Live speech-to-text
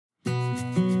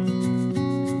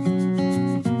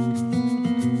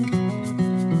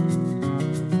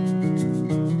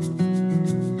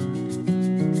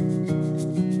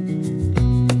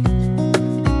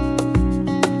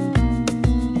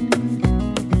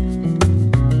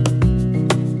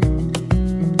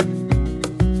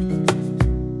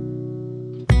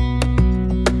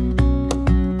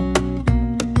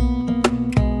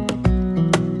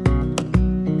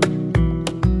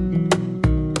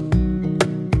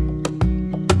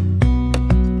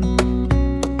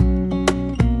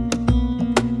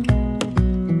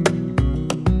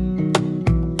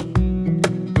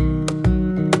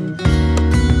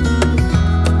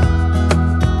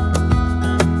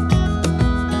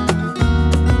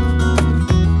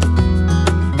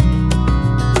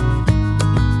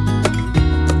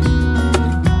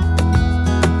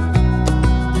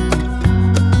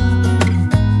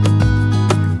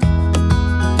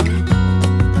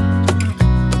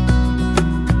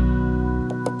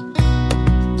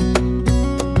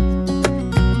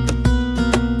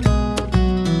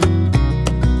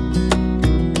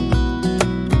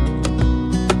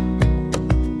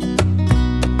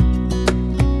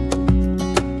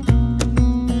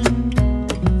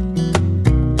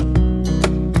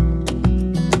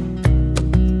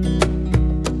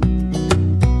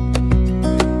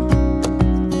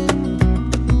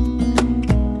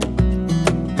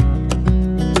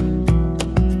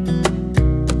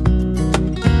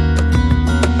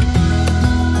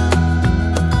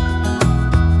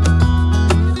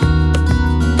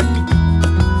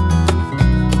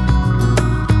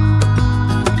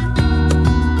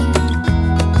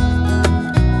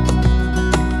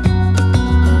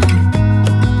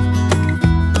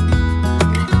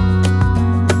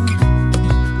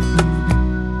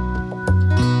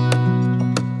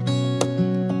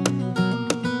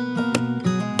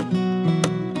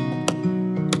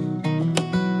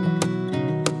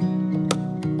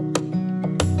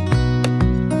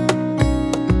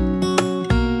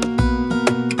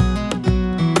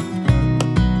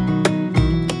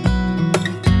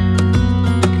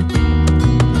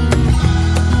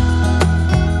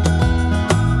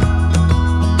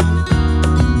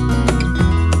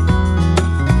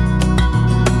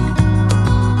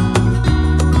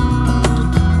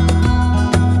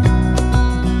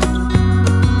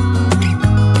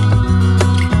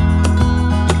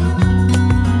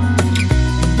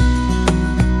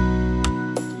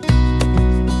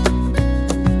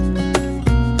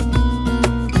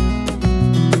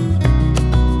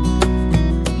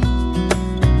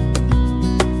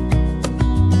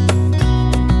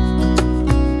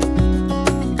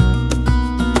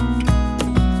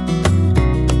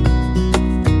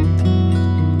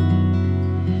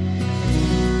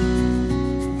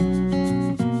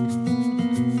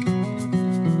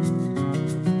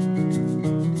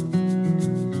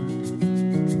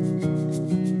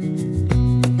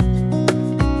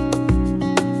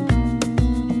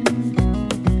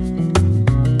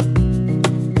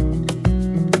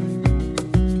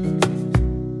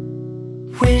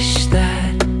wish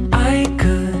that I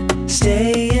could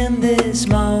stay in this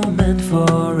moment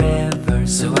forever,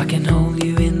 so I can hold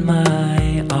you in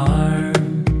my arms.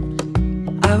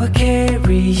 I will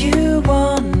carry you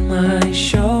on my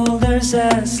shoulders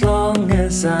as long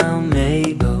as I'm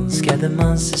able. Scare the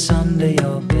monsters under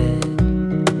your bed.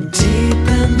 Deep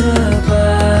and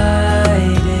abiding,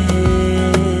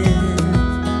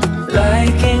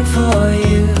 liking for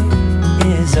you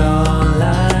is all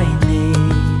I need.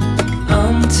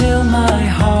 Until my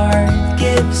heart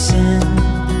gives in,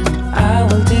 I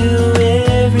will do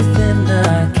everything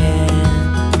I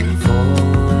can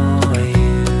for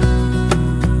you.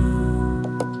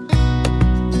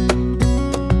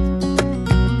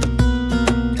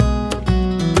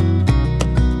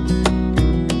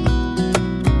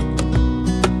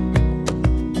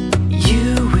 You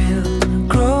will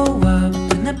grow up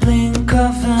in the blink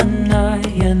of an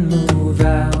eye and move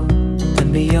out and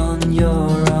be on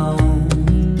your own.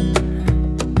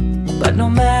 But no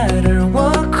matter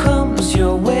what comes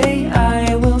your way,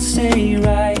 I will stay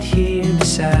right here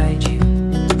beside you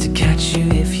to catch you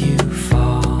if you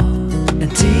fall.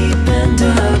 And deep and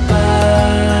abiding,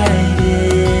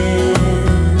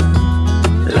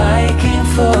 liking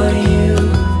for you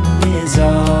is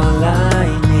all I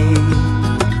need.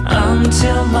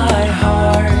 Until my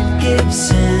heart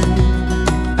gives in,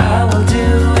 I will do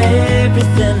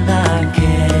everything I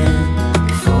can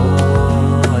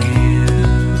for you.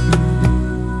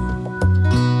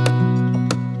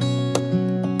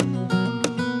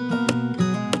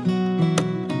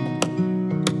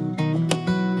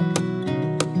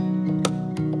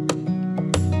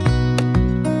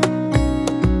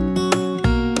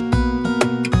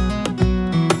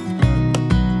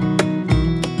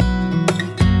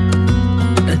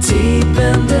 Deep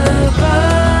and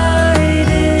abiding,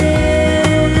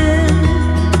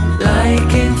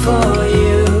 liking for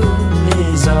you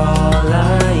is all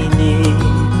I need.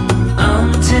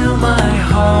 Until my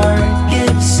heart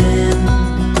gives in,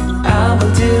 I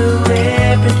will do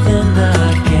everything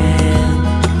I can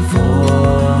for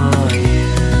you.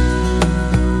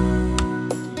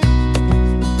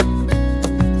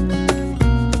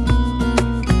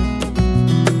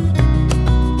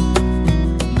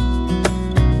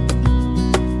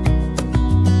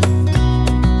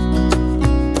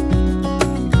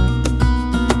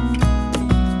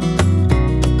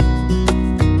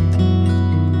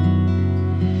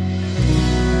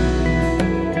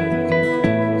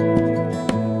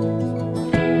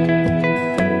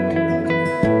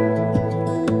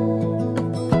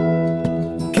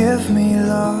 Give me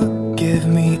love, give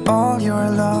me all your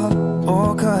love,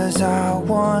 oh, 'cause I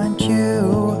want you.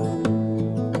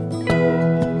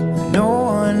 No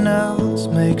one else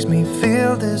makes me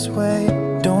feel this way,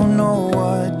 don't know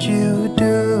what you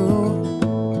do.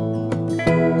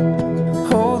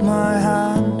 Hold my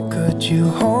hand, could you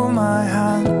hold my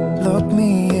hand, look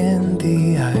me in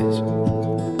the eyes.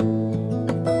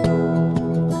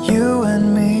 You and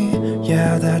me,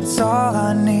 yeah, that's all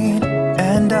I need,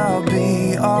 and I'll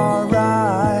be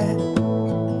alright.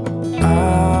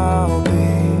 I'll be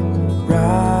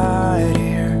right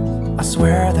here, I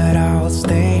swear that I'll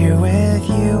stay here with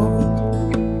you.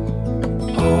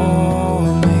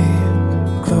 Hold me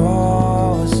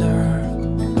closer,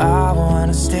 I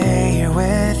wanna stay here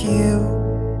with you.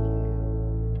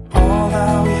 All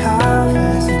that we have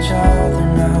is each other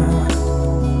now.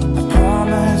 I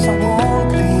promise I won't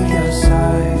leave your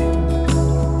side.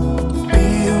 Be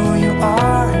who you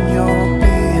are and you'll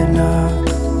be enough.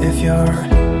 If you're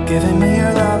giving me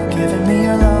your love, giving me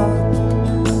your love.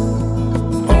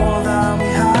 All that we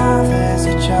have is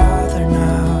each other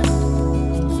now.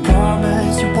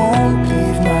 Promise you won't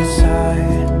leave my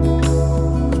side.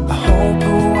 I hope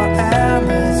who I am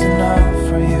is enough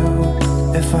for you.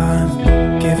 If I'm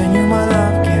giving you my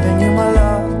love, giving you my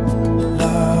love,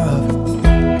 love.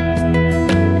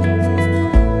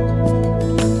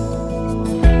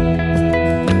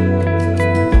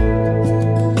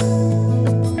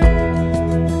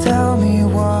 Tell me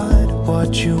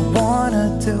what you wanna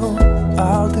do,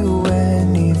 I'll do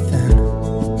anything.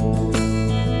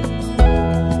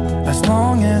 As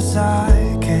long as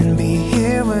I can be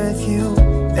here with you,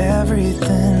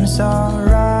 everything's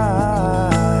alright.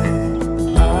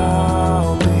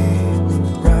 I'll be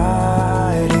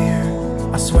right here,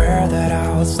 I swear that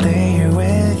I'll stay here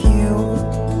with you.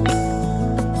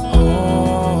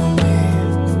 Hold me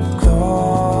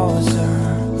closer,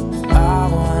 I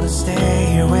wanna stay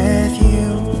here with you.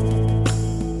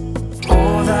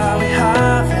 All that we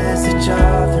have is each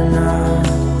other now.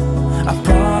 I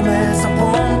promise I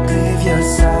won't leave your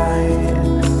side.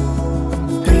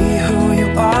 Be who you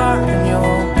are and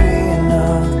you'll be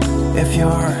enough. if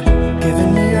you're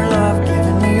giving me your love,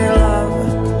 giving me your love.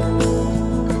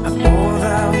 All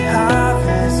that we have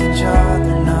is each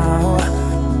other now.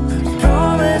 I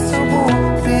promise I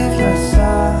won't leave your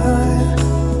side.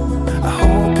 I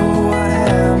hope who I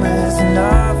am is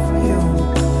enough for you.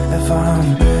 If I'm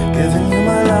giving you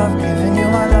my love, giving you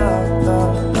my love,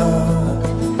 love, love.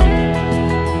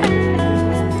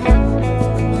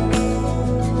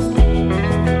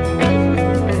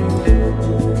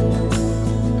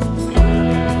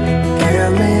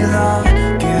 Give me love,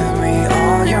 give me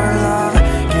all your love,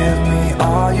 give me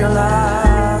all your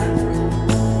love.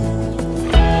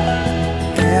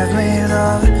 Give me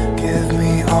love, give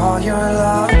me all your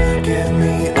love, give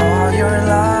me all your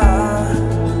love.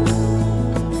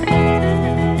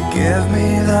 Give me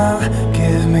love,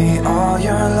 give me all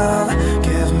your love,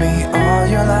 give me all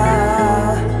your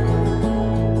love.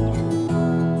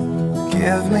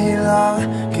 Give me love,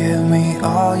 give me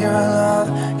all your love,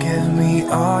 give me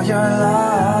all your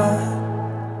love.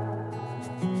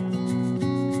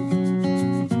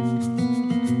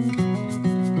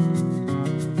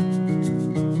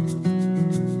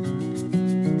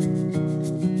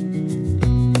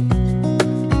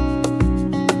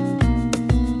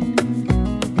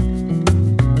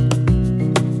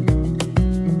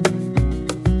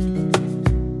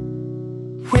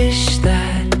 Wish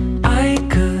that I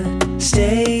could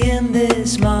stay in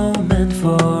this moment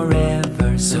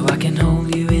forever, so I can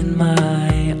hold you in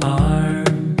my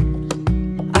arms.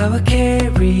 I will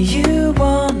carry you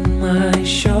on my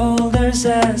shoulders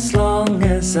as long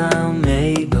as I'm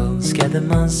able. Scare the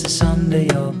monsters under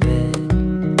your bed.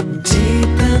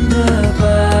 Deep in the